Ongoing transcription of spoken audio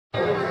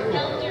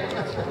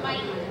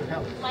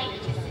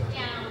like to sit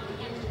down,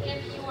 and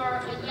if you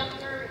are a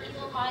younger,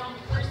 able-bodied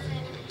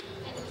person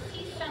and you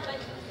see somebody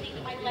you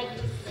think might like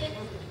to sit,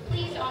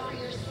 please offer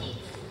your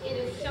seats. It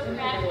is so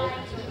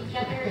gratifying to be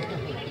together in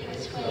community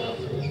this way.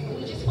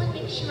 We just want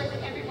to make sure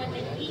that everyone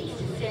that needs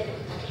to sit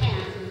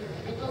can,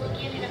 and we'll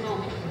begin in a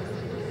moment.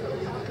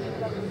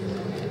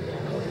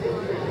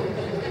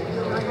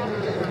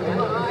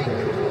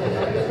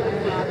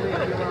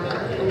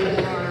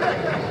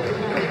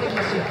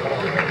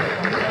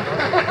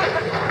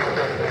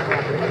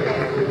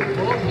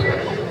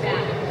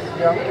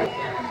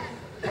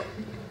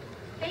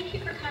 Thank you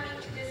for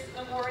coming to this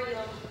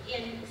memorial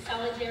in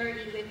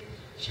solidarity with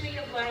Tree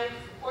of Life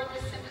or the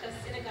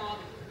Synagogue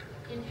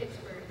in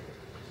Pittsburgh.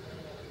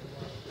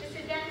 This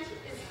event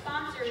is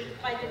sponsored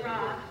by the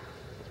RAV,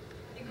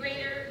 the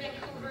Greater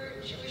Vancouver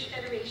Jewish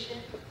Federation,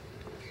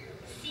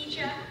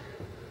 CJA,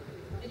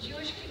 the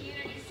Jewish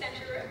Community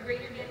Center of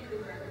Greater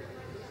Vancouver.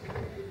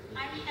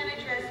 I'm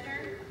Hannah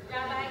Dresner,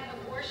 Rabbi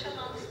of Or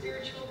Shalom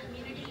Spiritual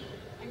Community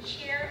and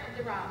Chair of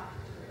the RAV.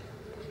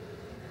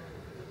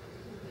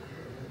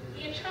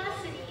 The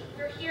atrocity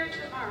we're here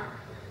to mark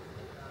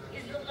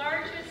is the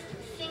largest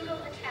single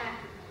attack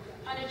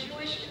on a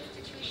Jewish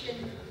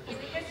institution in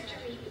the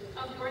history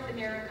of North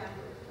America.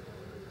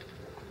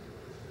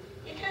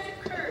 It has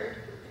occurred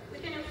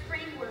within a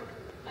framework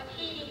of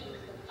hating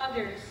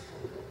others,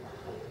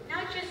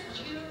 not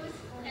just Jews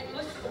and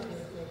Muslims,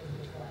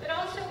 but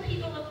also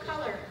people of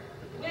color,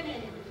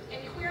 women,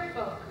 and queer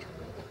folk,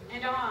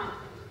 and on.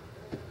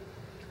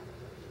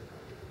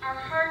 Our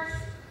hearts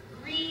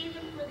grieve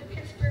for the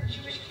Pittsburgh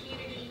Jewish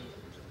community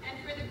and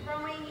for the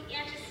growing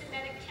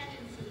anti-Semitic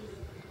tendencies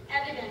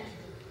evident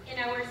in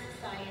our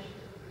society.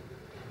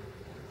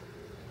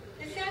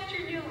 This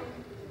afternoon,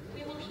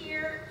 we will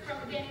hear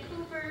from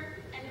Vancouver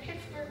and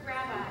Pittsburgh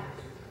rabbis,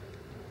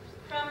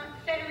 from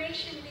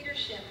Federation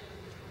leadership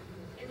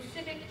and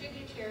civic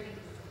dignitaries,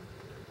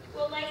 who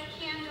will light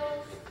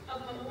candles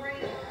of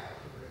memorial,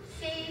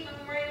 say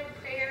memorial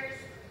prayers,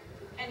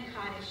 and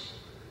Kaddish.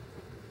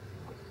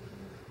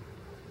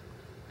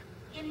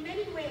 In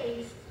many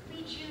ways,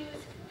 we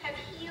Jews have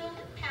healed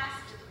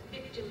past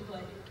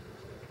victimhood.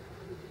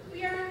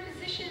 We are in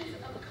positions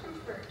of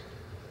comfort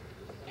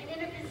and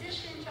in a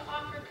position to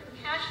offer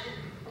compassion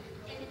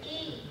and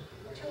aid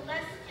to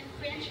less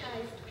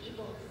enfranchised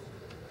peoples.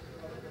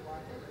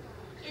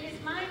 It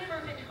is my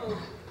fervent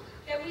hope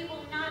that we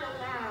will not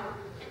allow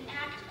an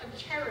act of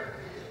terror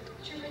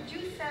to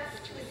reduce us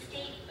to a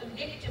state of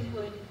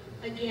victimhood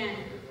again,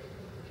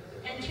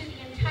 and to the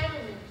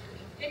entitlement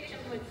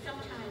victimhood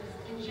sometimes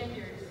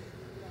engenders.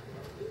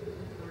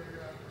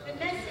 The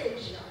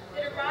message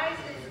that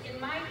arises in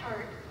my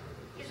heart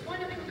is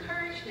one of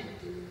encouragement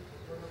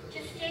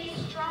to stay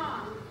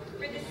strong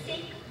for the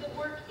sake of the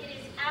work it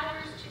is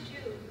ours to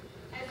do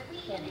as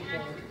we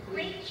enact the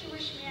great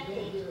Jewish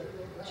mandate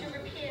to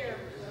repair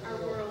our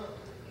world.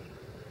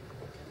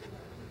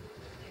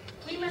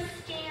 We must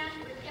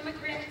stand with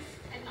immigrants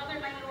and other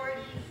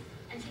minorities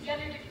and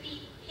together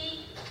defeat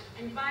hate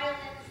and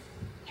violence,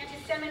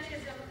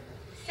 anti-Semitism,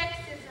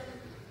 sexism,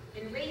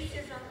 and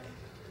racism.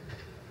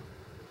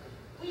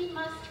 We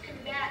must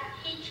combat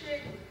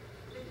hatred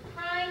with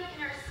pride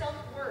in our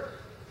self-worth,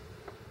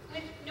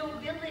 with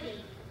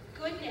nobility,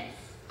 goodness,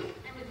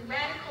 and with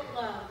radical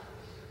love,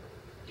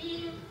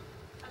 being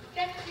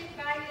affected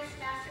by this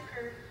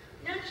massacre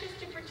not just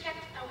to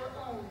protect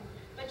our own,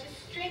 but to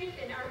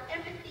strengthen our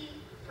empathy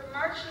for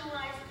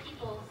marginalized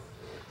peoples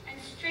and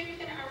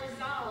strengthen our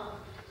resolve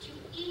to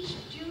each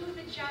do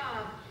the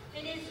job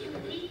that is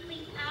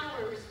uniquely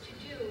ours to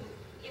do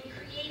in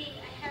creating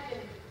a heaven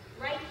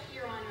right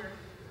here on earth.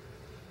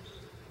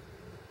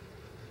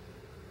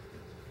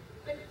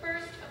 But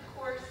first, of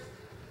course,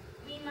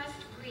 we must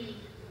grieve.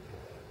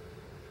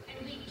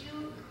 And we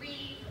do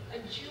grieve a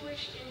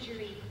Jewish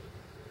injury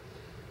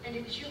and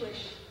a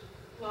Jewish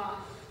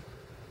loss.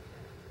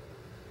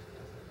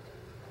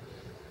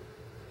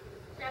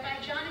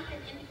 Rabbi Jonathan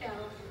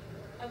Infeld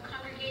of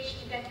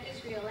Congregation Beth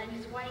Israel and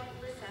his wife,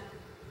 Lissa,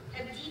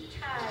 have deep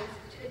ties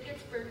to the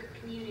Pittsburgh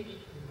community.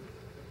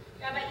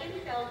 Rabbi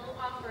Infeld will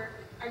offer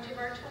our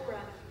Devar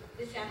Torah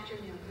this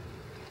afternoon.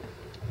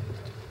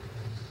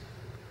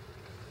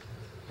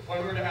 If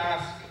one were to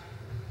ask,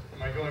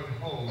 am I going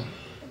home?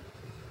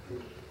 The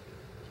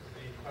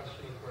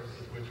question, of course,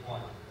 is which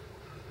one?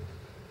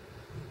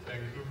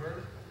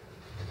 Vancouver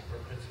or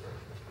Pittsburgh?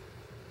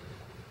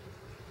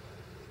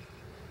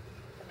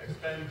 I've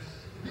spent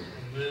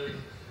and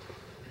lived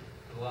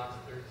for the last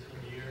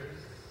 13 years,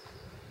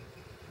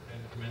 and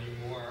for many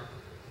more,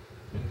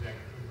 in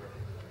Vancouver.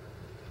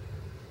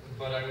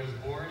 But I was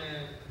born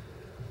in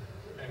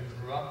and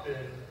grew up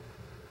in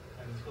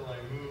until I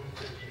moved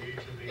at the age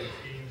of 18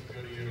 to go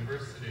to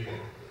university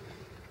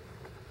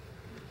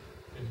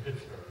in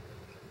Pittsburgh.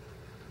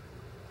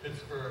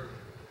 Pittsburgh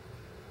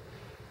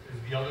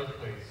is the other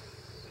place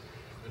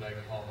that I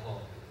call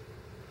home.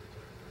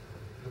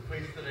 The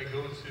place that I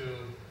go to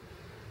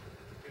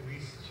at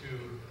least 2,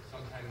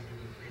 sometimes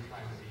even 3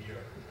 times a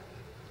year.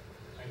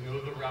 I know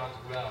the route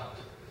well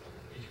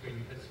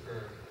between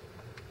Pittsburgh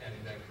and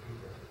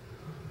Vancouver.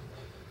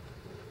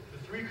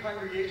 three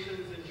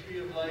congregations in Tree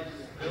of Life's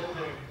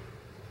building,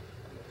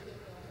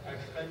 I've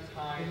spent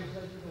time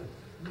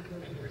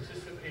and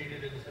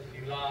participated in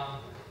tefillah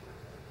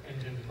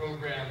and in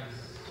programs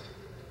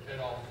at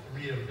all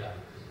three of them.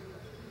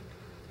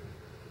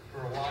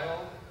 For a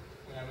while,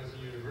 when I was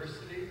in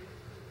university,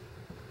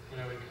 when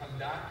I would come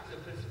back to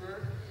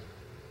Pittsburgh,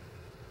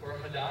 or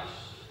Hadash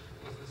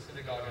was the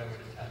synagogue I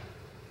would attend.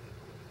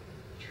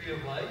 Tree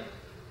of Life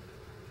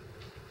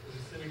was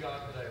a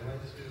synagogue that I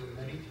went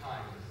to many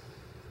times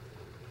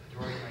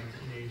during my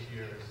teenage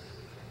years.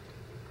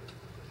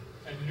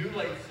 And New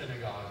Light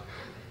Synagogue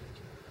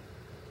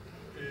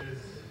is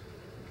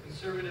a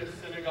conservative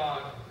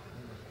synagogue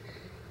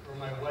where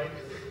my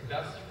wife's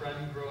best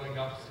friend growing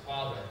up's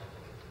father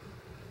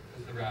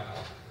was the rabbi.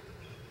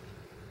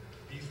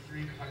 These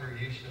three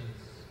congregations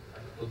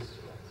are close to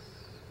us.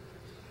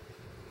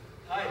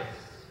 HiMY,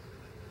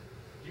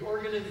 the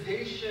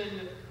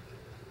organization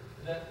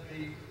that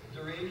the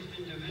deranged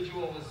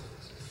individual was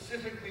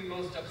specifically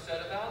most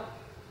upset about,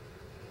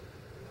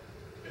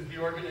 is the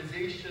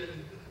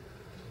organization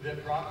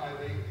that brought my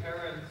late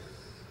parents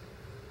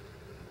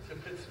to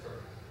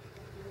Pittsburgh.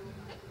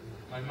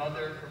 My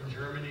mother from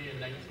Germany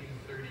in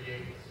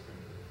 1938.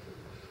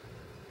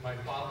 My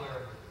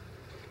father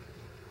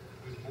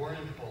was born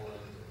in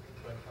Poland,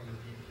 but from a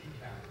DP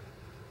camp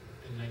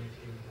in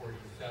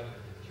 1947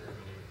 in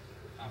Germany,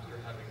 after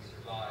having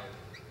survived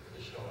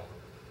the Shoah.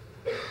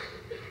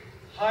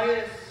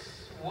 HiMY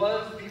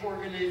was the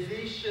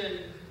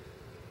organization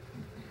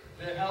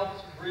that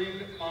helped bring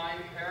my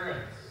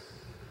parents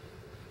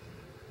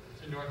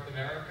to North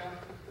America,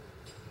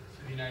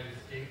 to the United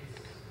States,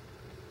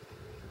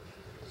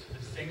 to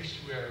the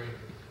sanctuary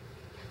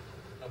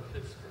of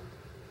Pittsburgh.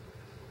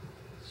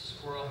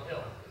 Squirrel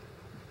Hill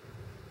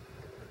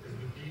is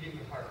the beating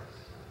heart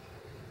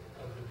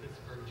of the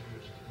Pittsburgh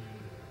Jewish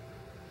community.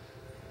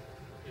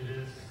 It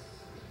is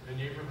the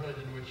neighborhood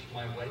in which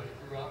my wife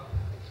grew up.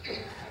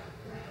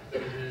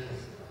 It is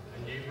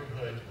the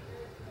neighborhood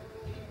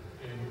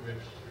in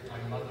which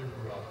my mother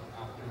grew up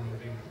after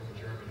moving from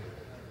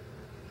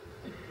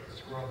Germany.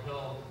 Squirrel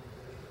Hill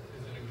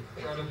is an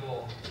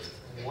incredible,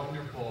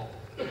 wonderful,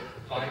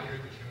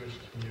 vibrant Jewish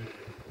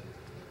community.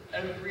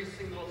 Every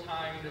single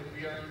time that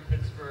we are in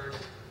Pittsburgh,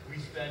 we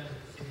spend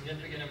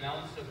significant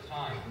amounts of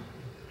time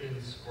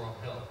in Squirrel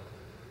Hill.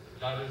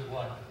 That is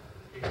what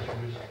a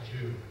Jewish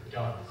Jew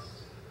does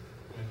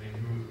when they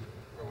move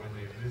or when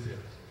they visit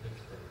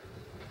Pittsburgh.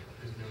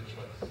 There's no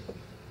choice.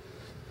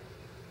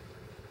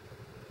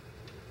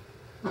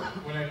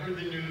 When I heard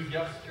the news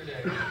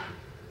yesterday,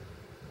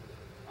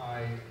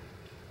 I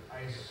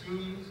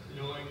assumed,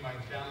 knowing my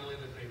family,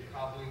 that they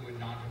probably would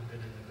not have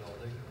been in the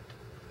building.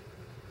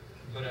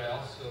 But I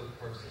also, of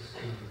course,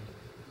 assumed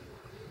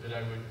that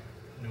I would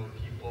know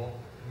people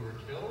who were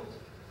killed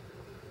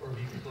or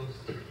be close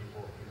to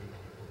people who knew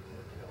people who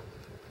were killed.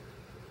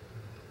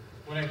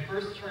 When I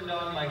first turned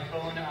on my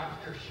phone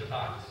after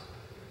Shabbat,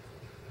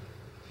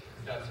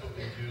 that's what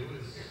we do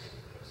as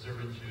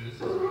observant Jews,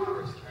 is we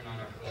first turn on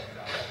our phones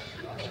after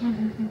Shabbat.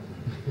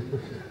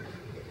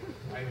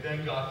 I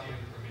then got the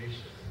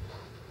information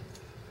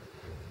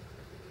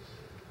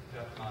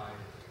that my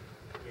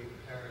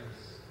late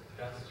parents'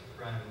 best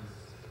friend's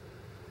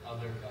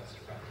other best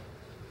friend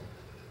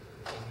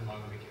was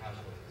among the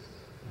casualties.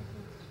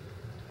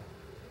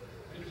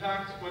 In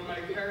fact, when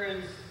my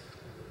parents'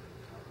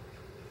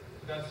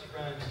 best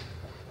friend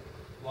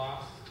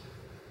lost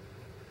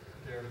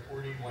their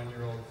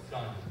 41-year-old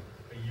son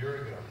a year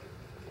ago,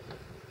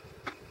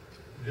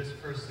 this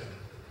person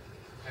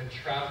had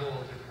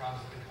traveled across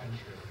the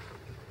country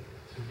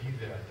to be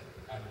there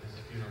at his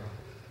funeral.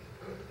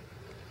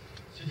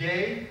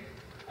 Today,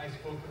 I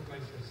spoke with my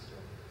sister,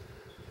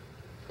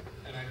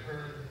 and I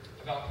heard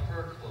about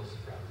her close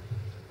friend,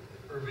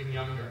 Irving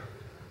Younger,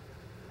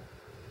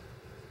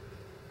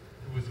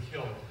 who was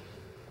killed.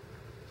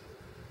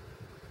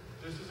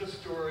 This is a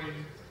story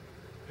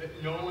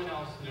that no one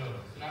else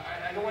knows. And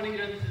I don't want to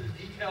get into the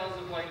details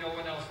of why no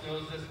one else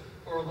knows this,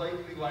 or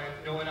likely why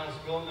no one else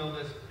will know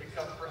this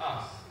except for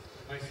us.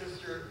 My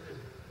sister is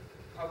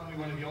probably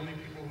one of the only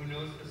people who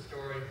knows this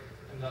story,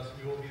 and thus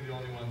we will be the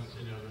only ones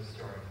to know this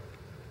story.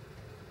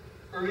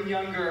 Irving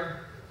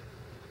Younger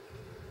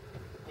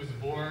was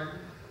born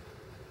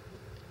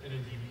in a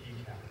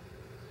DP camp.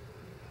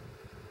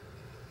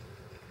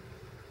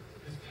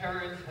 His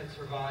parents had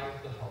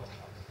survived the Holocaust.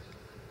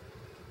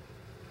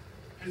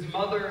 His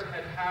mother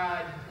had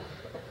had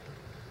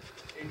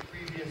a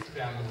previous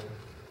family.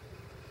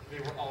 They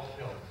were all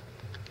killed.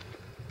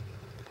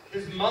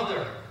 His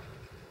mother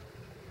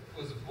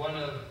was one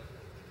of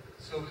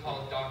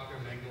so-called Dr.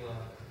 Mengele,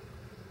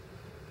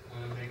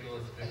 one of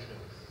Mengele's victims.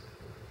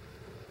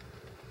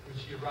 When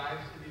she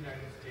arrived to the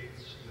United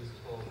States, she was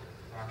told,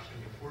 or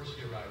actually before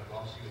she arrived,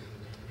 while she was in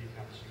the DP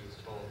camp, she was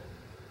told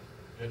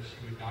that she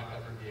would not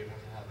ever be able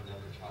to have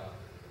another child.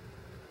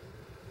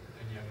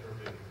 And yet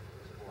Irving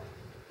was born.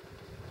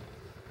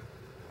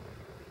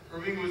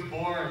 Irving was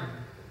born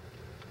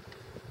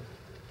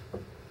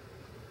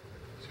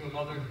to a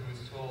mother who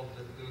was told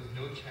that there was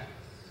no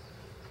chance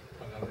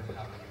of ever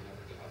having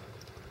another child.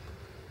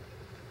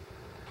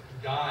 He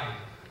died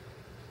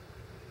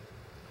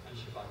on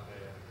Shabbat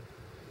Bayah.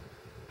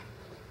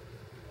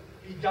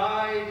 He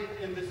died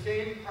in the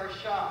same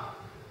parsha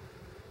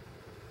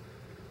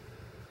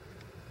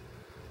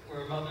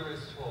where a mother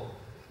is told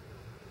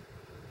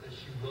that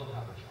she will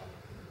have a child.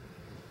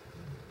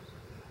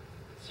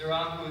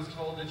 Sarah was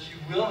told that she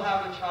will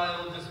have a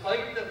child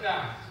despite the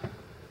fact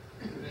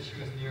that she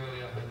was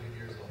nearly 100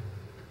 years old.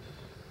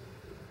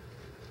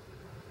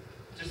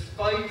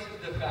 Despite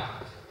the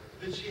fact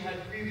that she had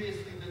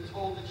previously been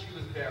told that she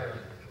was barren.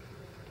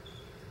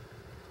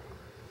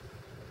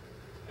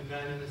 And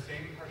then in the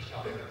same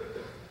parsha,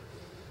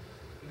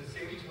 in the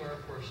same Torah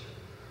portion,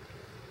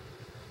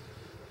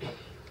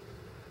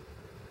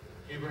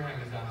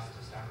 Abraham is asked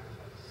to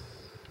sacrifice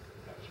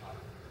that child.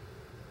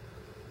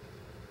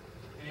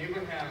 And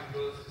Abraham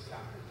goes to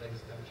sacrifice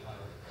that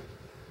child,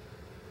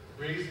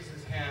 raises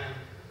his hand,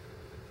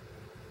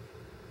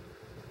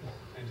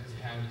 and his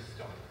hand is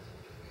stopped.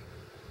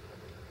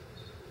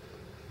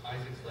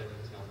 Isaac's life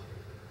is not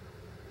here.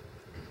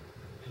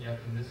 And yet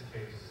in this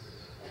case,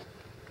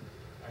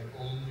 I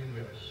only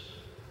wish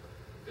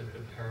that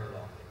the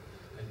parallel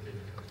had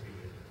been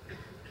completed,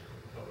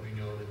 but we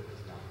know that it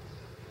was not.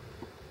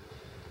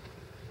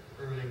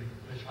 Irving,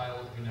 the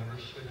child who never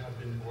should have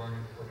been born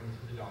according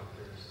to the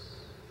doctors,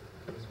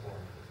 was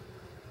born.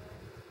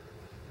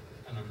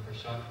 And on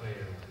Parshat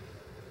Bayah,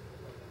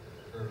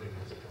 Irving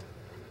was born.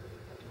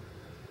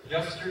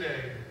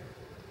 Yesterday,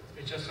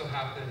 it just so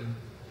happened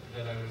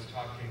that I was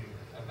talking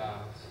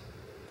about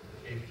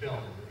a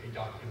film, a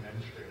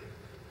documentary,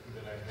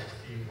 that I had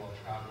seen while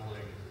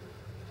traveling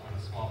on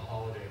a small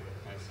holiday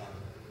with my son.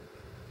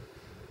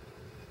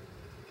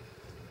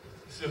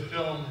 It's a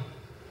film,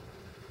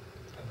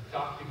 a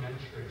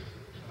documentary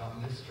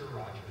about Mr.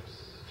 Rogers.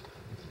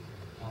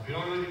 Now, if you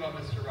don't know anything about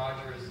Mr.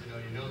 Rogers,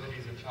 you know that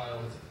he's a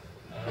child's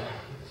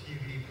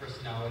TV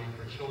personality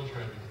for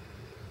children,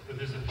 but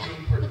there's a few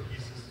important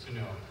pieces to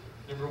know.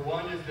 Number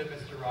one is that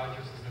Mr.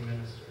 Rogers is a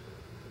minister.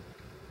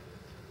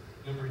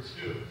 Number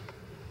two,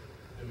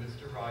 that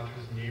Mr.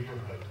 Rogers'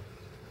 neighborhood,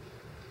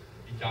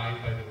 he died,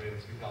 by the way,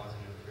 in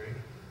 2003.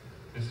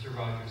 Mr.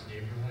 Rogers'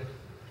 neighborhood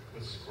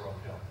was Squirrel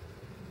Hill.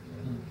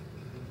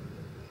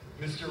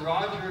 Mr.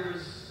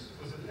 Rogers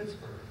was in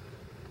Pittsburgh.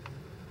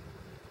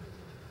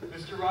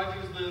 Mr.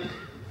 Rogers lived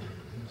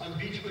on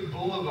Beechwood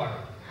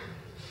Boulevard,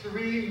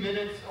 3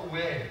 minutes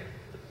away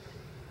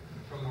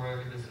from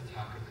wherever this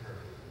attack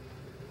occurred.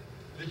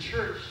 The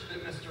church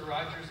that Mr.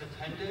 Rogers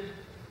attended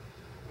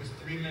was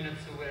 3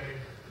 minutes away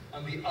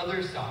on the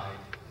other side,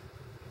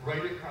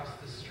 right across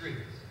the street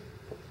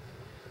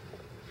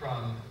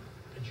from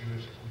the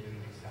Jewish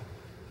Community Center.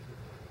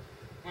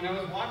 When I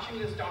was watching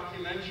this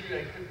documentary,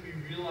 I quickly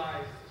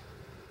realized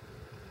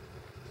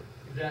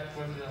that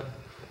when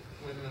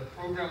the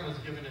program was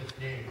given its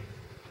name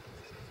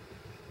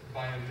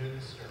by a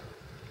minister,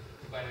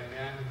 by a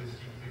man who was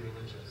deeply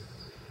religious,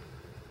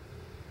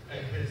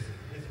 and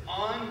his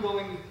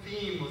ongoing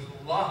theme was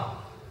love,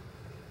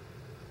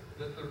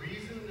 that the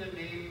reason the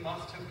name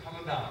must have come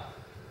about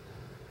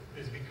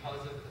is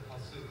because of the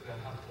pasuk,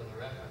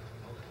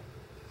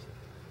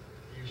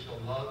 you shall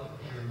love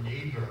your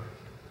neighbor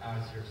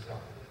as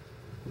yourself.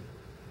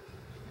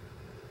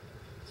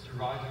 Mr.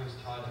 Rogers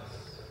taught us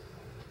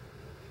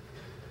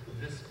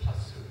this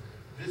pasuk,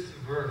 this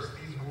verse,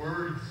 these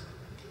words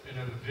in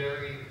a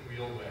very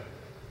real way.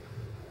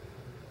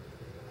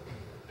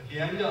 At the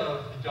end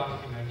of the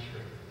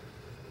documentary,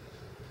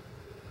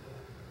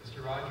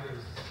 Mr.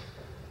 Rogers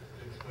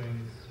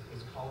explains,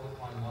 was called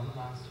upon one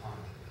last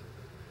time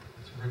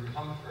to bring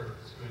comfort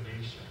to a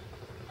nation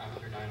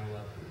after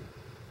 9/11,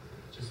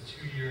 just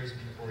 2 years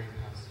before he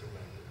passed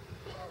away.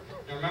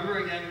 Now remember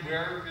again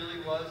where it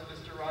really was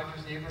Mr.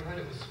 Rogers' neighborhood?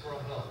 It was Squirrel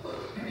Hill.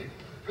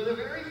 For the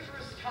very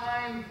first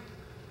time,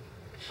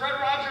 Fred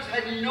Rogers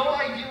had no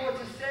idea what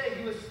to say.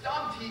 He was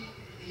stumped.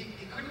 He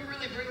couldn't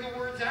really bring the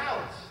words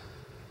out.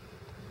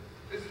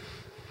 It's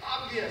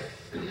obvious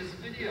in this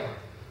video.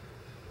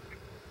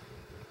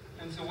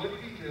 And so what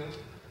did he do?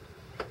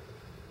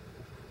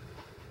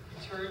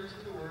 He turned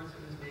to the words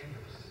of his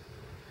neighbors.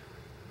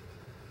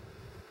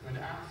 When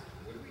asked,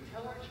 what do we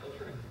tell our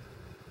children?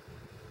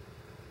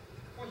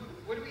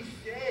 What do we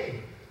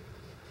say?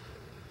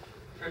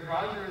 Fred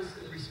Rogers,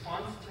 in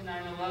response to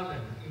 9/11,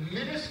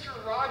 Minister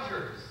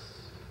Rogers,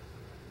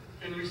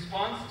 in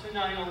response to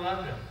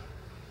 9/11,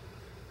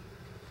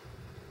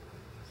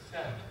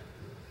 said,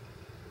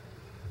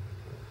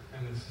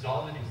 and this is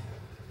all that he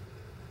said,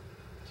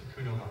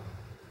 Tikkun Olam.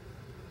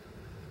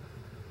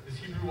 His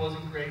Hebrew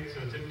wasn't great, so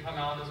it didn't come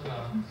out as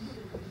well.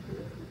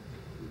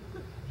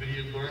 But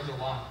he had learned a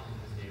lot from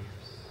his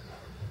neighbors.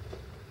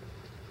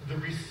 The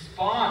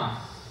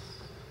response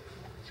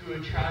to a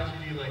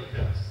tragedy like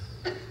this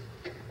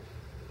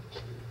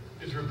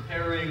is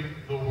repairing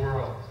the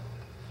world.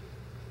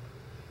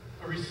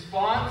 A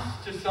response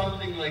to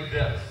something like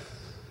this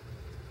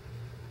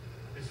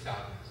is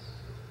sadness.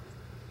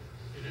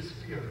 It is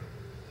fear. It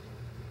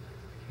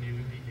can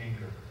even be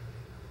anger,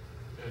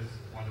 as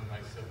one of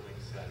my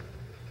siblings said.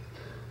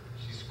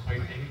 She's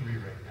quite angry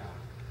right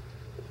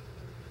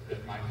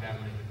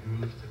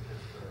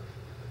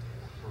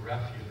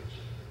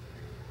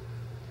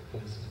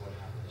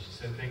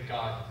said, thank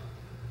God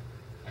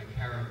my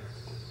parents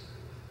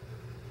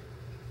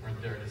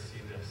weren't there to see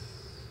this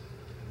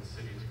in the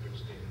city to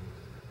which they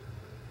moved.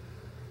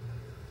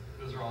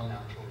 Those are all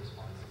natural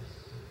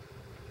responses.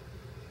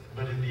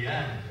 But in the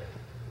end,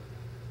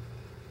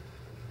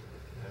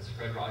 as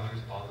Fred Rogers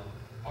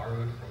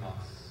borrowed from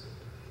us,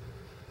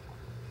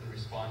 the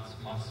response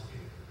must be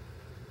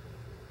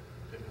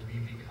that we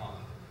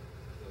become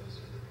those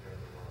who prepare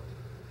the world.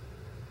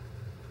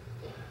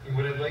 And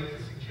what I'd like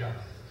to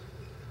suggest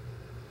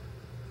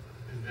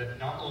is that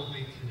not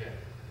only today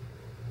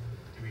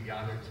do we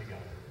gather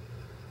together,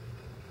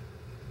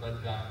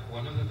 but that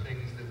one of the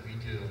things that we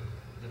do,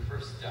 the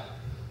first step,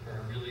 or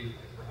really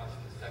for us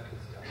the second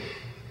step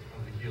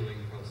of the healing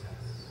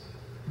process,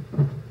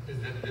 is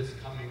that this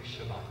coming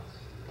Shabbat,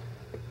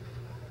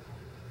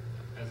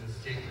 as a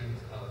statement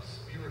of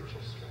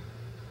spiritual strength,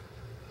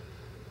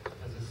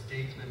 as a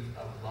statement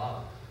of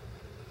love,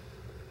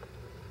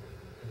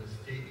 as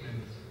a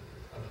statement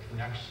of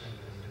connection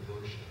and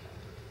devotion,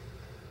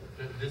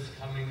 that this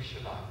coming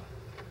Shabbat,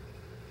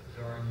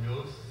 there are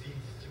no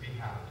seats to be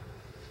had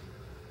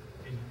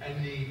in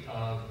any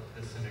of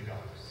the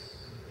synagogues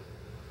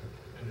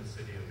in the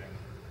city of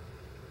Vancouver.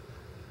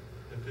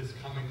 That this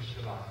coming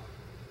Shabbat,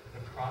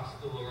 across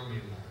the Lower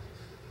Mainland,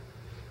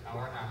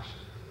 our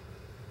action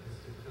is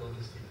to fill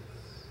the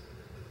seats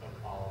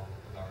of all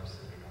of our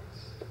synagogues.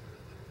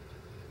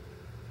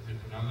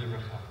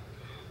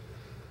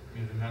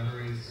 May the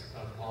memories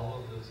of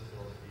all of those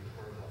filled be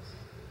for a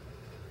blessing.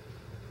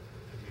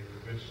 And may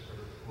we wish a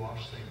refuah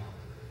shlema,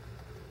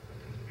 a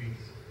complete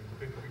and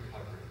quick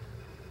recovery,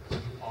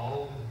 to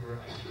all who are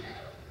injured,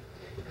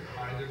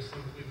 either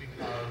simply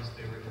because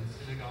they were in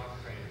synagogue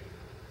praying,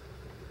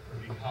 or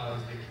because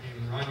they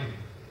came running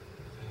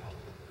to help.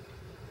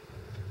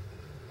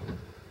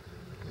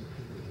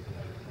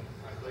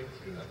 I'd like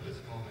to, at this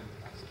moment,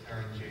 ask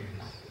Karen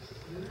James,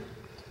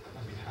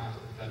 on behalf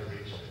of the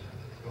Federation,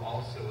 who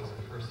also was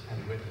a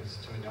first-hand witness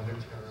to another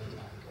terror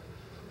attack,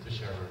 to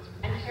share words.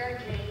 I'm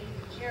Karen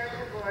James, Chair of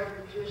the Board of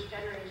the Jewish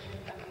Federation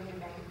of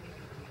Vancouver.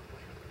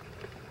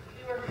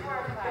 We were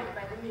horrified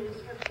by the news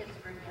from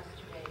Pittsburgh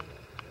yesterday.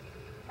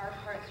 Our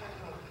hearts are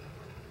full.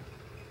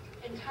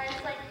 In times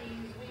like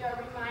these, we are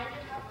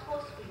reminded how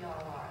close we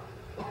all are,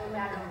 no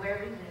matter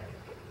where we live.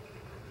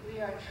 We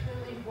are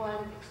truly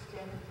one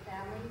extended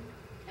family,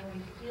 and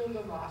we feel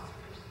the loss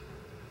personally.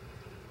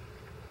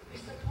 We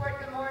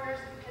support the mourners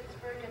in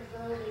Pittsburgh as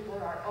though they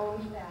were our own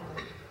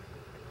family,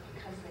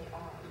 because they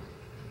are.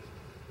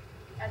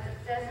 As it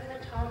says in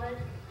the Talmud,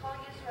 Kol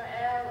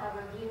Yisrael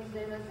Aravim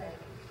Zeh Lezeh.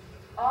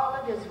 All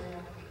of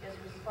Israel is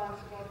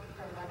responsible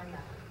for one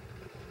another.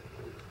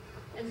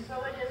 And so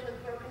it is with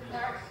broken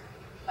hearts,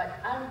 but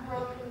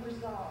unbroken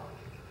resolve,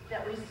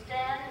 that we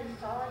stand in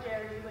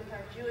solidarity with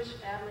our Jewish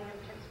family in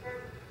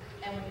Pittsburgh,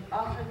 and we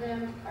offer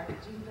them our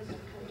deepest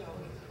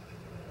condolences.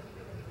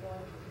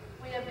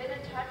 We have been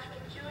in touch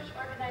with Jewish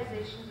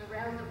organizations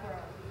around the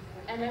world,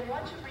 and I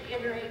want to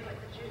reiterate what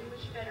the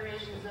Jewish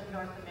Federations of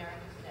North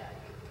America said.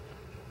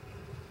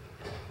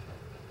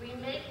 We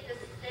make this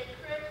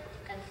sacred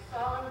and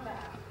solemn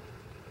vow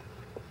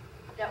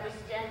that we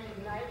stand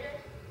united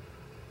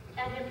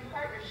and in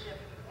partnership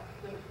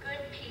with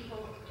good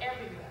people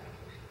everywhere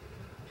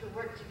to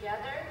work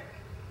together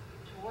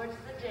towards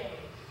the day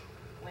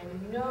when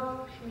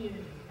no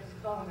community is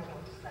vulnerable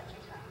to such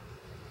attacks.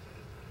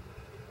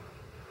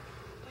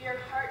 We are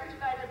heartened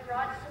by the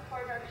broad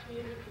support our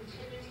community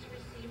continues to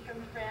receive from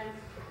friends,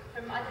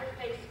 from other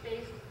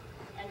faith-based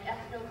and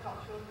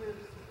ethno-cultural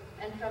groups,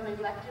 and from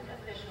elected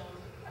officials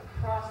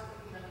across the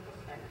political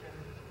spectrum.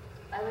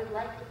 I would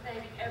like to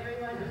thank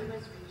everyone who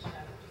has reached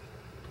out.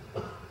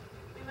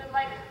 We would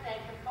like to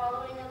thank the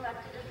following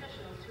elected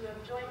officials who have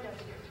joined us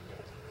here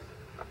today.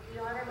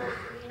 The Honorable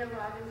Selena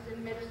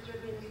Robinson, Minister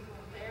of Municipal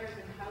Affairs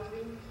and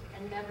Housing,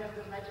 and member of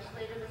the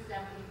Legislative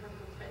Assembly for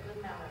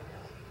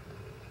Coquitlam-Mallardale.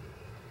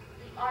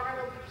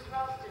 Honorable Bruce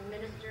Ralston,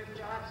 Minister of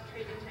Jobs,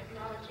 Trade and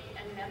Technology,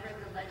 and member of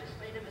the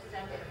Legislative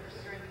Assembly for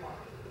Surrey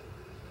Walker.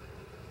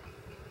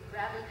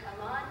 Ravi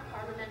Kalan,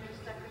 Parliamentary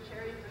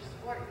Secretary for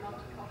Sport and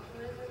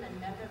Multiculturalism, and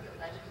member of the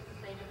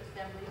Legislative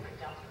Assembly for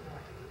Delta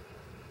North.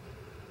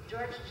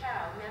 George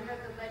Chow, member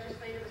of the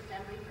Legislative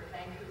Assembly for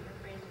Vancouver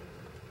Fraser.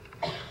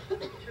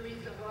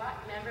 Teresa Watt,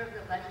 member of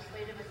the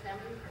Legislative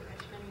Assembly for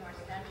Richmond North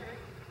Centre.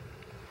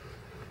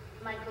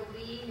 Michael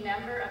Lee,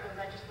 member of the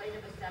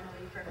Legislative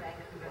Assembly for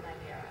Vancouver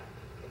Niagara,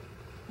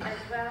 as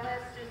well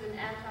as Susan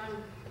Anton,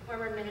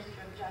 former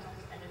Minister of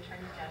Justice and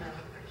Attorney General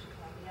of British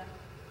Columbia,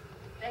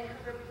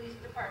 Vancouver Police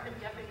Department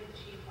Deputy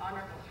Chief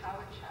Honorable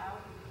Howard Chow,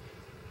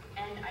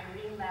 and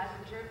Irene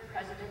Lassinger,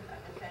 President of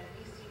the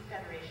BC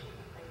Federation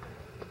of Labour.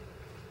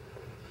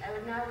 I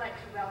would now like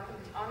to welcome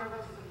the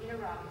Honorable Selena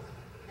Robinson,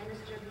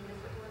 Minister of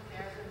Municipal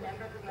Affairs and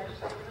member of the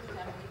Legislative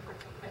Assembly for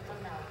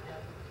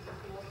Coquitlam-Mallardale,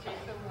 who will say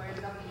some words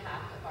on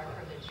behalf of our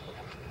provincial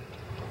government.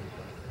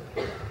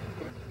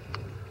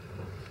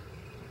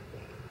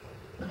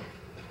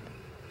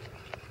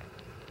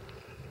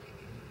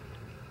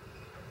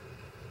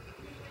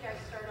 Usually I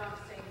start off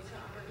saying it's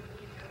an honor to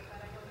be here, but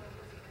I don't know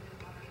if it's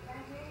an honor.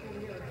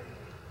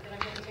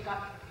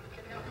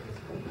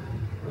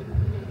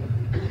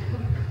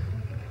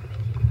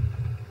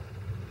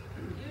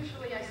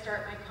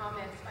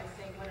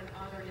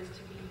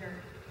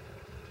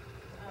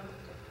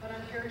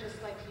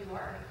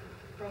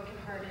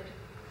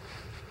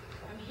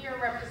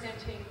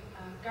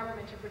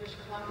 government of British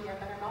Columbia,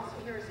 but I'm also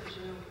here as a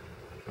Jew.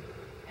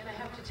 And I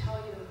have to tell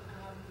you,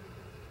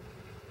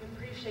 I've been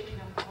pretty shaken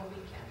up the whole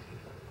weekend.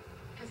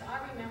 Because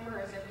I remember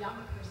as a young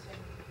person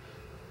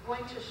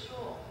going to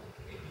shul,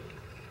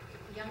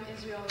 young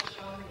Israel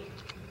Shalmi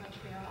in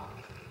Montreal,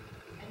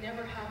 and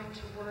never having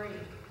to worry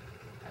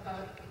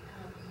about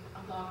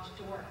a locked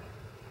door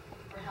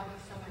or having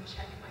someone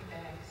check my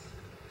bags.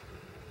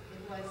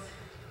 It was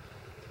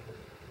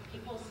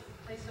people's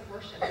place of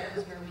worship. That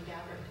was where we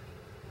gathered.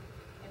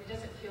 And it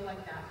doesn't feel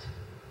like that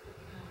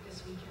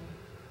this weekend.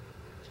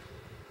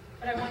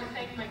 But I want to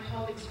thank my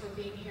colleagues for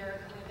being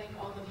here, and I thank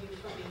all of you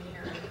for being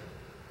here.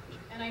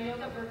 And I know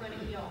that we're going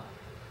to heal.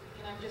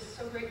 And I'm just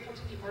so grateful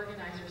to the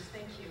organizers.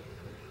 Thank you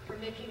for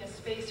making a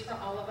space for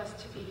all of us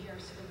to be here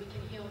so that we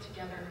can heal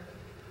together.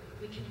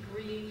 We can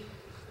grieve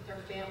with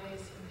our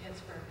families in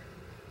Pittsburgh.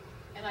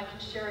 And I can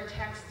share a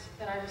text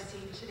that I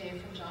received today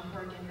from John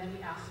Horgan that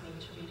he asked me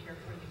to read here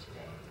for you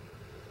today.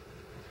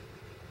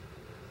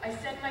 I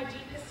send my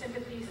deepest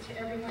sympathies to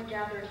everyone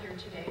gathered here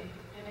today,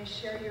 and I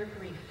share your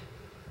grief.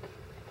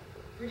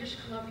 British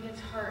Columbians'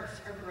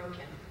 hearts are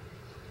broken,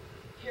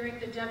 hearing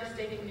the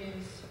devastating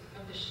news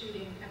of the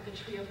shooting at the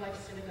Tree of Life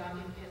Synagogue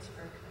in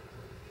Pittsburgh.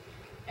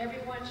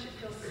 Everyone should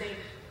feel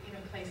safe in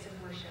a place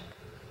of worship.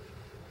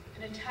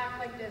 An attack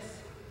like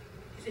this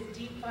is a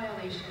deep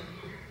violation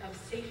of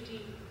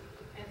safety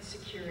and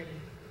security.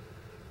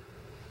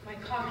 My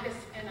caucus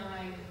and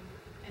I,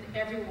 and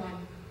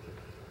everyone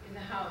in the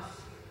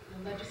House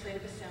and the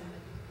Legislative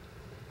Assembly,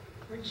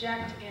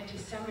 reject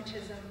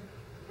anti-Semitism,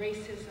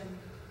 racism,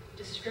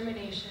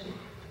 discrimination,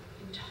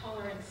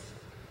 intolerance,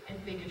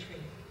 and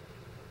bigotry.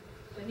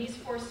 When these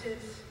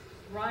forces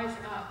rise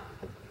up,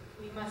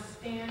 we must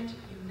stand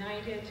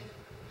united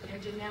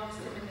and denounce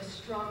them in the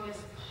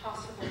strongest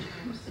possible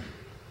terms.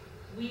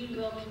 We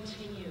will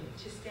continue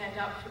to stand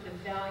up for the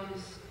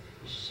values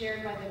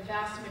shared by the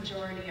vast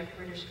majority of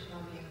British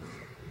Columbians: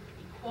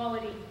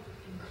 equality,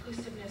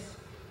 inclusiveness,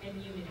 and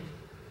unity.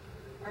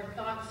 Our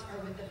thoughts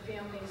are with the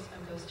families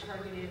of those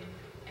targeted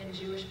and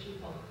Jewish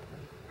people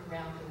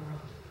around the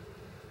world.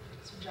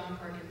 So John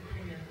Horgan,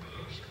 Premier of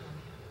British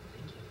Columbia.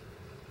 Thank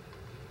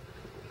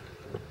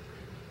you.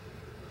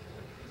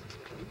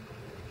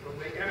 From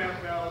the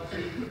NFL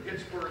to the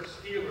Pittsburgh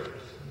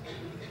Steelers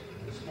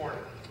this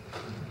morning,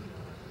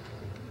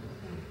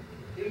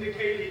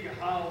 indicating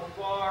how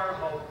far,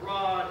 how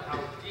broad, how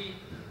deep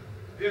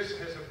this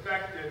has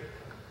affected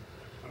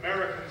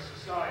American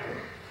society.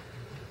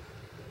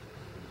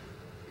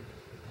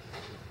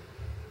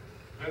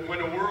 And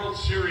when a World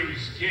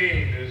Series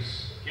game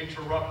is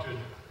interrupted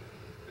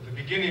at the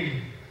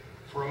beginning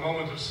for a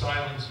moment of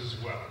silence as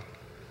well.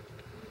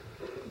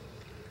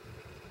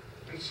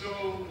 And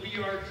so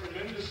we are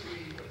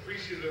tremendously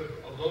appreciative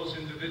of those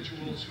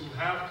individuals who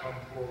have come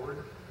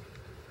forward,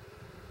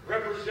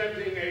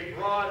 representing a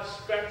broad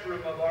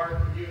spectrum of our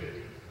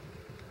community.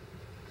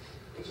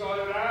 And so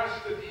I would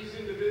ask that these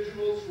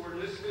individuals who are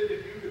listed,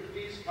 if you could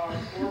please come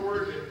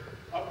forward and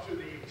up to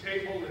the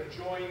table and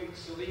join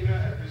Selena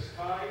at this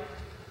time.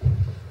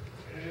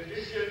 And in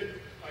addition,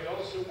 I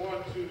also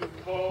want to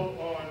call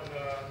on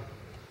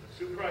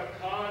Suprat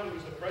Khan,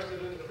 who's the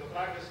president of the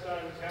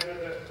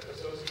Pakistan-Canada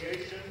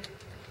Association,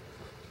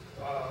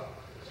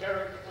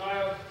 Tariq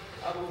Taib,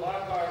 Abu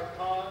Bakr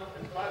Khan,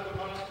 and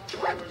Fatima,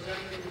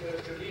 representing the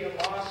Jamia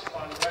Mosque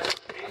on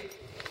West 8th.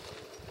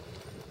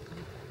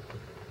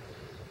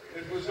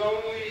 It was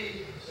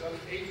only some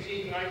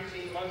 18,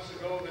 19 months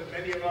ago that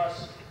many of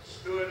us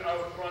stood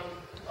out front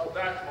of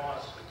that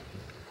mosque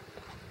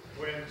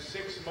when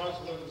 6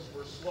 Muslims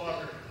were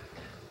slaughtered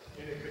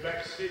in a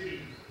Quebec City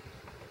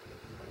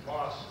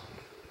mosque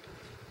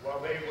while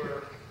they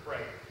were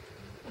praying.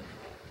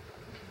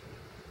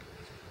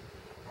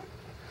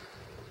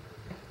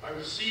 I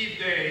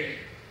received an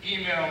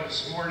email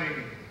this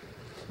morning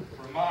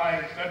from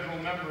my federal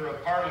member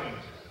of Parliament,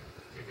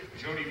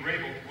 Jody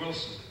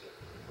Raybould-Wilson.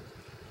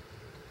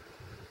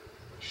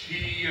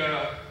 She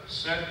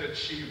said that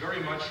she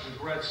very much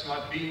regrets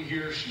not being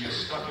here. She is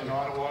stuck in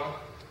Ottawa.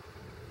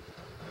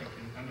 I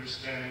can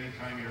understand any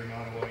time you're in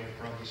Ottawa, you're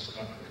probably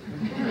stuck.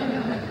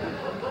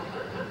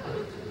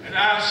 And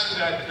asked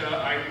that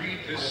I read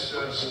this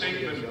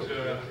statement,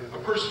 a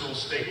personal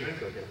statement,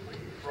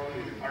 from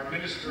our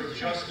Minister of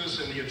Justice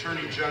and the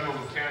Attorney General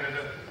of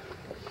Canada.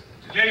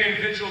 Today,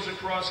 individuals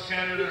across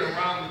Canada and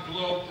around the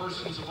globe,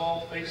 persons of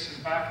all faiths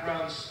and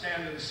backgrounds,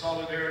 stand in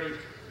solidarity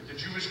with the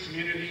Jewish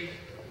community,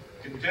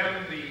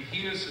 condemn the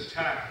heinous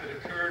attack that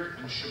occurred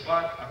on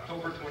Shabbat,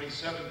 October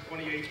 27,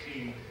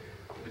 2018,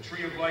 at the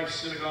Tree of Life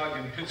Synagogue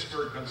in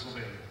Pittsburgh,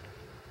 Pennsylvania.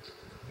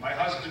 My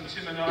husband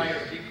Tim and I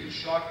are deeply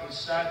shocked and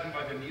saddened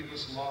by the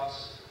needless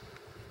loss.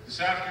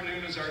 This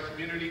afternoon, as our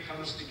community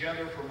comes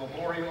together for a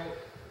memorial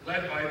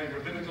led by the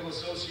Rabbinical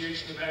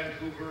Association of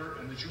Vancouver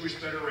and the Jewish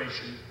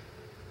Federation,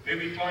 may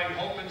we find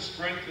hope and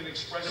strength in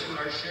expressing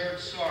our shared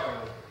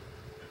sorrow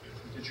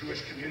with the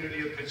Jewish community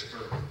of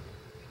Pittsburgh.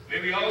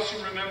 May we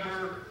also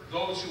remember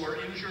those who are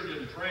injured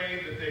and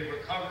pray that they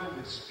recover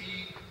with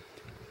speed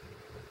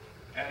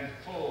and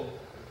full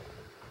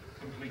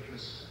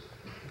completeness.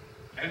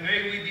 And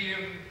may we be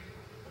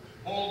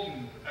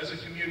emboldened as a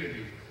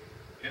community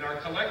in our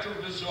collective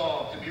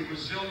resolve to be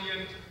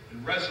resilient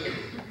and resolute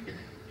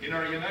in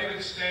our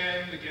united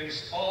stand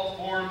against all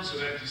forms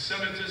of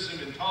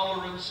anti-Semitism,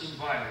 intolerance, and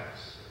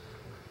violence.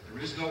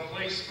 There is no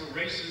place for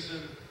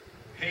racism,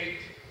 hate,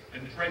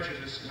 and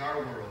prejudice in our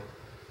world.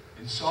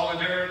 In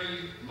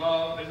solidarity,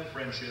 love, and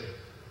friendship,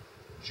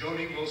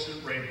 Jody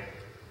Wilson-Raybould,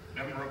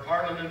 Member of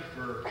Parliament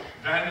for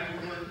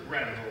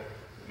Vancouver-Granville,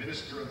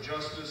 Minister of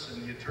Justice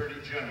and the Attorney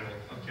General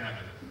of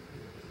Canada.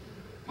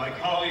 My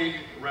colleague,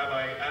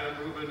 Rabbi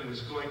Adam Rubin,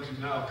 is going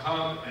to now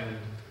come and,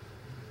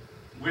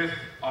 with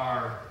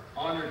our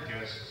honored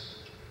guests,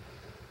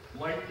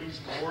 light these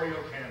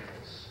memorial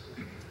candles.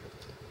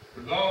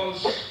 For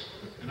those,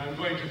 and I'm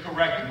going to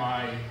correct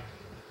my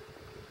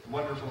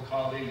wonderful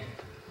colleague,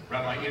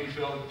 Rabbi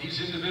Infeld, these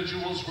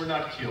individuals were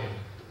not killed.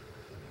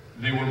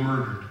 They were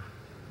murdered.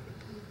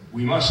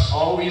 We must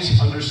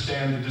always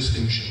understand the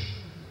distinction.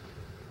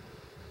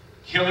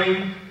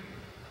 Killing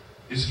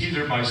is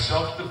either by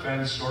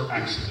self-defense or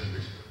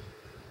accident.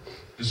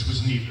 This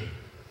was neither.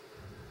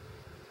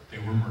 They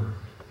were murdered.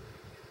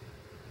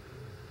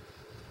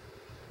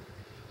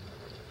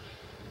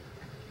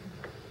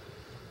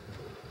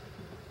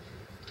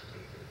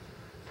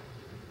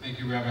 Thank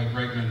you, Rabbi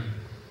Bregman.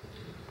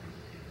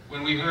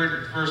 When we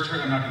first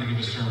heard, I'm not going to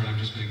give a sermon, I'm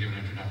just going to give an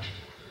introduction.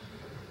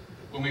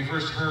 When we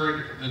first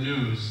heard the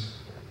news,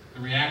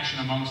 the reaction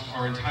amongst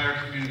our entire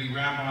community,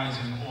 rabbis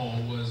and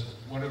all, was,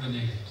 what are the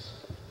names?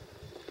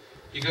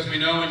 Because we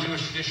know in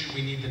Jewish tradition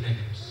we need the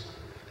names.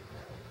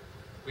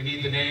 We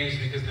need the names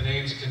because the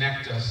names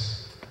connect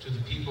us to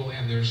the people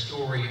and their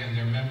story and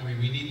their memory.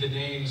 We need the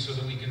names so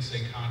that we can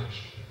say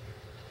Kaddish.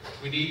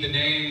 We need the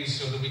names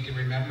so that we can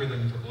remember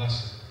them for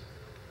blessing.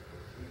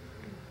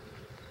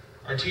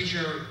 Our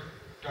teacher,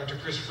 Dr.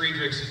 Chris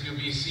Friedrichs at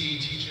UBC,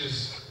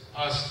 teaches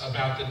us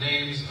about the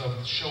names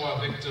of Shoah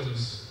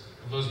victims,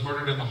 of those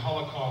murdered in the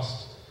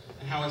Holocaust,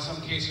 and how in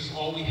some cases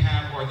all we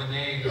have are the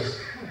names,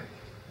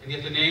 and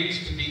yet the names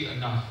can be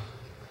enough.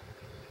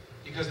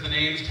 Because the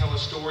names tell a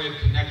story of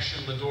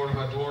connection, Lador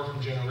Vador,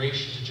 from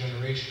generation to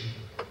generation.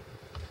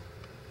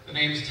 The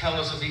names tell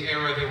us of the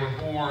era they were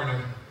born,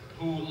 of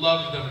who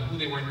loved them, who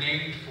they were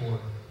named for,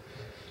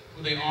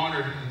 who they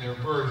honored in their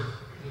birth,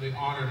 who they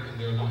honored in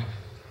their life.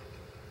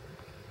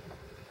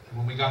 And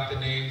when we got the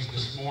names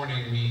this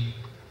morning, we,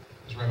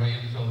 as Rabbi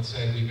Infeld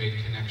said, we made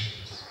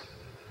connections.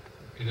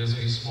 It is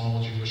a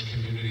small Jewish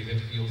community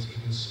that feels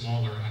even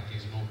smaller at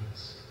these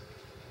moments.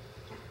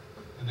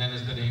 And then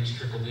as the names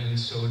trickled in,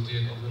 so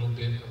did a little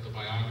bit of the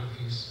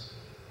biographies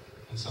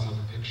and some of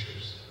the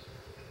pictures.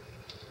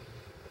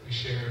 We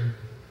share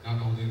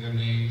not only their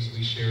names,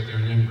 we share their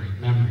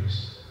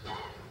memories.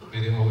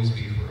 May they always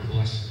be for a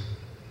blessing.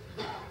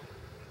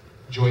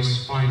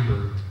 Joyce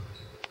Feinberg,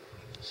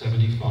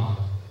 75,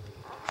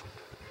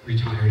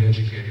 retired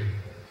educator.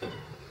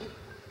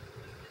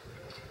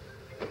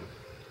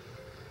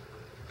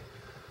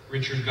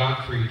 Richard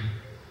Gottfried,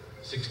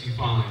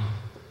 65,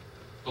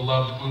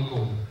 beloved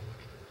uncle,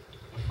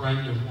 a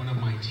friend of one of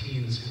my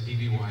teens in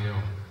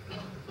BBYO.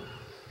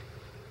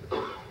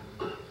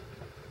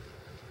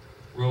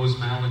 Rose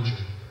Mallinger,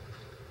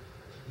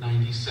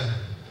 97,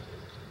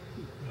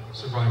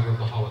 survivor of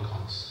the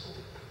Holocaust.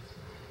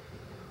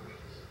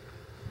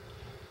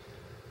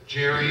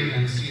 Jerry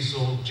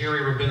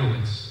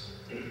Rabinowitz,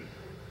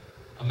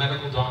 a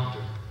medical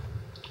doctor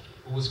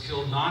who was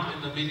killed not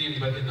in the minyan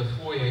but in the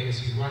foyer as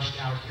he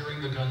rushed out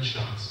hearing the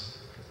gunshots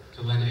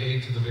to lend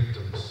aid to the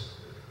victims.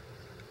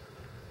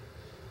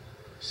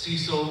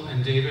 Cecil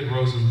and David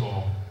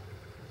Rosenthal,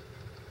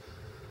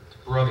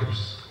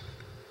 brothers,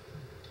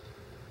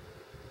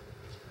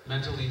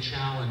 mentally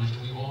challenged.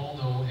 We all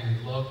know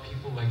and love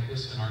people like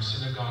this in our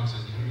synagogues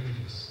and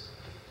communities.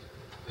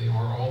 They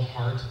are all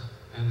heart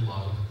and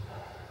love,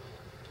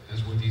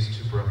 as were these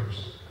two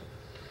brothers.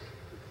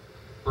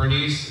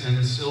 Bernice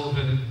and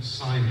Sylvan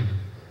Simon,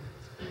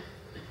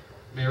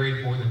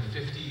 married more than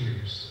 50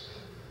 years.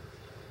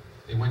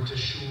 They went to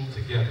shul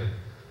together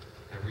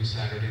every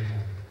Saturday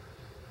morning.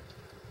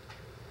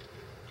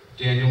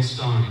 Daniel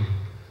Stein,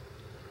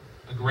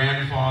 a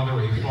grandfather,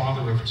 a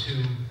father of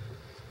two,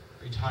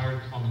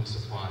 retired plumbing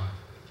supply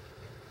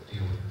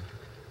dealer.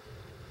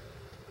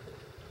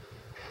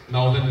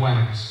 Melvin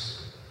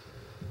Wax,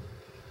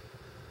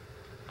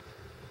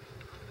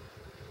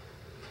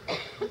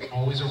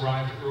 always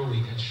arrived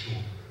early at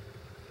shul.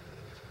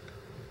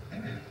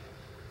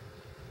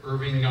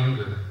 Irving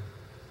Younger,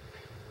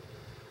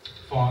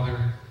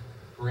 father,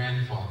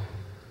 grandfather,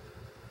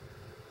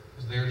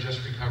 was there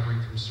just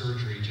recovering from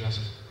surgery just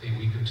a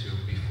week or two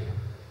before.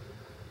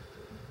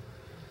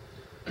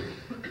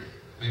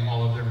 May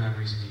all of their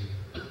memories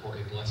be for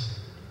a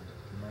blessing.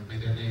 May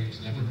their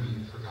names never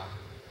be forgotten.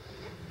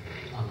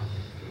 Amen.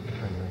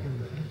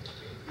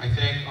 I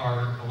thank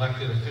our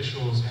elected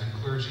officials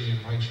and clergy and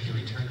invite you to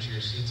return to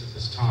your seats at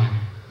this time.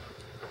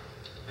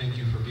 Thank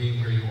you for being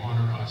here. You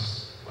honor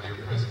us by your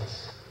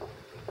presence.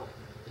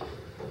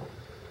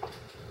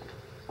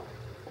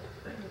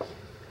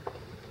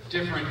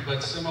 different,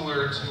 but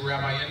similar to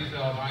Rabbi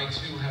Enfeld, I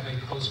too have a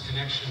close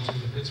connection to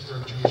the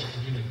Pittsburgh Jewish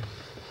community.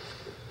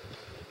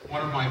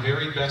 One of my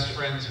very best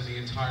friends in the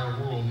entire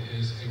world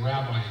is a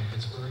rabbi in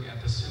Pittsburgh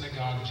at the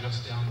synagogue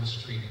just down the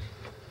street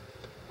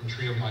from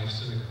Tree of Life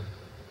Synagogue.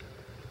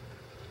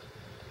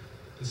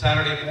 And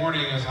Saturday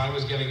morning, as I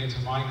was getting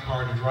into my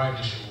car to drive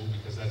to shul,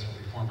 because that's what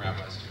Reform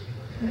rabbis do,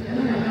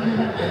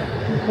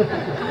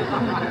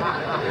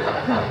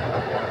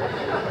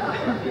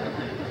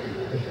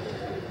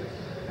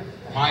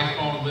 my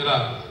phone lit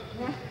up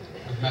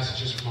with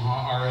messages from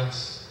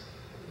Haaretz,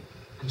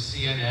 from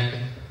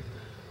CNN,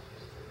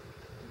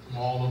 from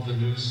all of the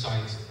news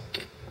sites,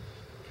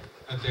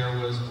 that there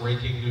was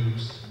breaking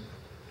news.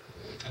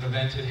 An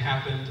event had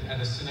happened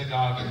at a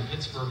synagogue in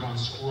Pittsburgh on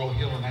Squirrel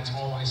Hill, and that's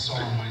all I saw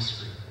on my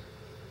screen.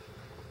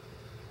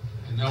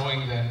 And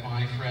knowing that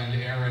my friend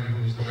Aaron,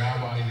 who's the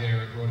rabbi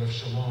there at Road of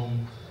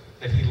Shalom,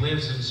 that he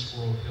lives in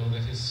Squirrel Hill,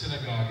 that his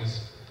synagogue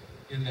is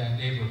in that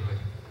neighborhood,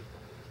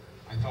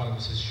 I thought it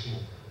was his shul.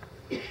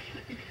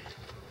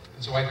 And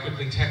so I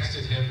quickly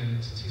texted him,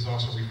 and since he's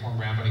also a Reform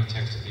rabbi, he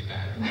texted me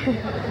back.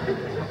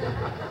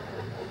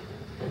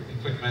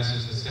 A quick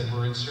message that said,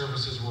 we're in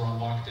services, we're on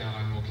lockdown,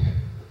 I'm okay.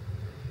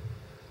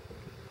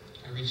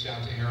 I reached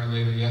out to Aaron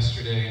later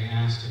yesterday and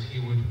asked if he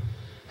would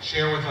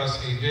share with us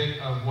a bit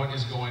of what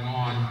is going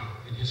on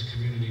in his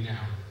community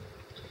now.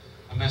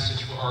 A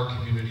message for our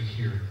community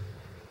here.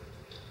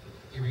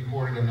 He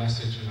recorded a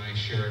message and I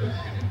shared it with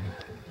him.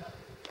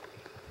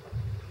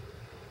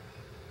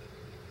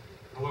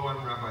 Hello,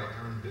 I'm Rabbi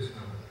Aaron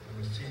Bisno.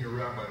 I'm a senior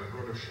rabbi at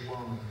Road of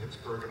Shalom in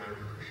Pittsburgh, and I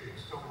appreciate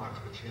so much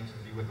the chance to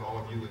be with all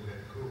of you in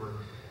Vancouver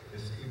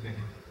this evening.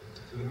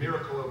 Through the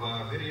miracle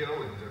of video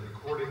and the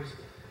recordings,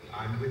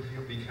 I'm with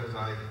you because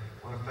I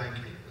want to thank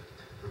you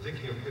for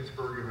thinking of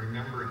Pittsburgh and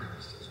remembering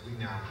us as we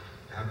now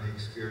have the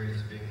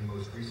experience of being the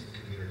most recent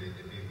community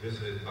to be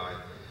visited by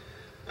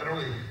not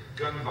only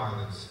gun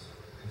violence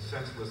and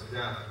senseless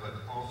death, but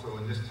also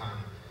in this time,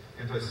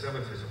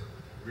 anti-Semitism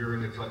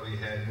rearing its ugly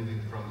head,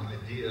 moving from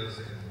ideas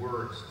and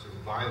words to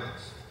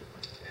violence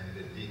and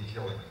indeed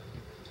killing.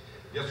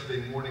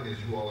 Yesterday morning, as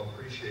you all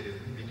appreciated,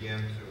 we began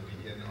to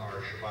begin our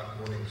Shabbat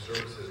morning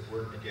services.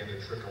 Word began to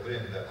trickle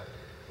in that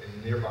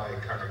in nearby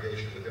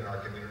congregation within our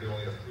community,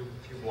 only a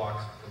few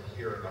blocks from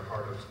here in the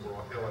heart of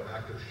Squirrel Hill, an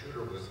active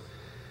shooter was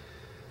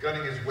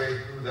gunning his way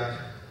through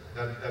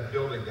that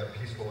building, that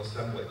peaceful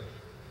assembly.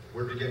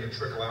 Word began to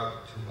trickle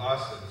out to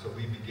us, and so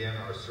we began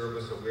our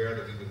service aware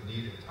that we would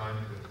need in time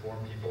to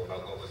inform people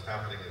about what was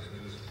happening as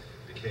news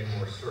became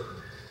more certain.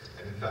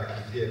 And in fact,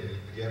 we did. We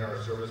began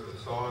our service with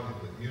song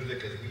and with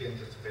music as we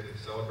anticipated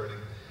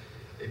celebrating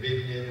a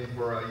baby naming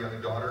for a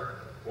young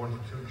daughter born to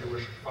two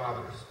Jewish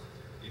fathers,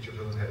 each of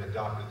whom had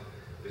adopted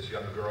this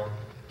young girl.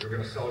 We were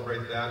going to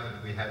celebrate that,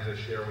 and we had to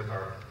share with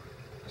our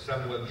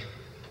assemblage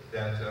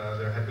that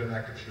there had been an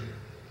active shooting,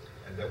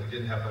 and that we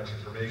didn't have much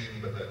information,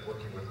 but that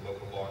working with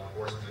local law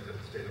enforcement and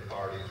the state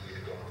authorities, we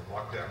had gone on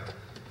lockdown,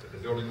 that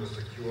the building was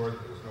secure, that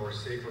there was nowhere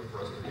safer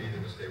for us to be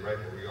than to stay right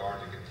where we are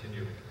and to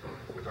continue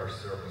with our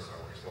service,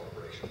 our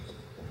celebrations.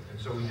 And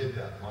so we did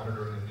that,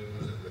 monitoring the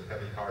news and with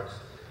heavy hearts,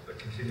 but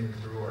continuing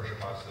through our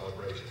Shabbat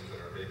celebrations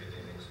and our baby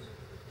namings.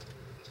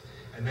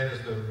 And then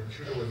as the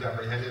shooter was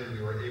apprehended,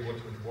 we were able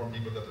to inform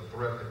people that the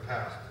threat had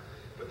passed,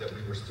 but that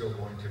we were still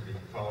going to be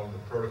following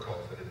the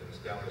protocols that had been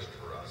established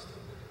for us.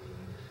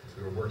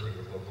 We were working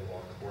with local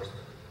law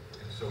enforcement,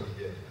 and so we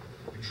did.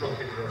 We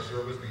truncated our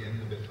service, we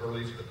ended a bit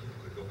early so that people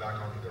could go back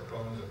onto their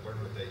phones and learn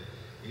what they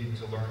needed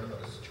to learn about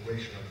the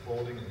situation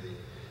unfolding and the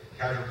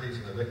casualties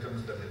and the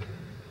victims that had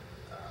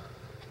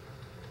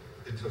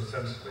been so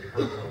senselessly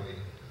hurt only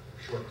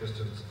a short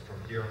distance from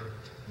here.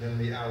 And then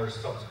in the hours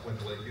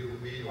subsequently,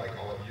 we, like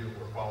all of you,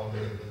 were following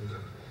the news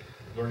and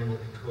learning what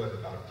we could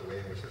about the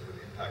way in which this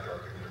would impact our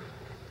community.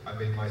 I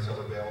made myself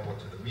available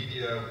to the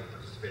media. We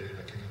participated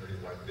in a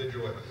community-wide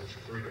vigil at which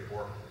 3,000 to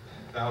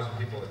 4,000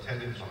 people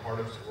attended in the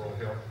heart of Squirrel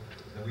Hill.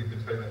 And we've been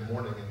spending the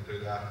morning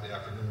into the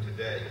afternoon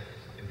today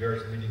in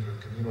various meetings with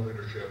communal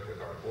leadership,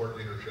 with our board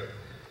leadership,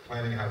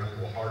 planning how we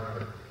will harden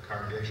our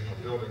congregational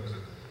buildings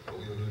and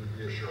what we will do to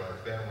reassure our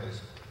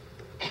families,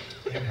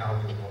 and how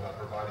we will go about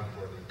providing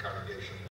for the congregation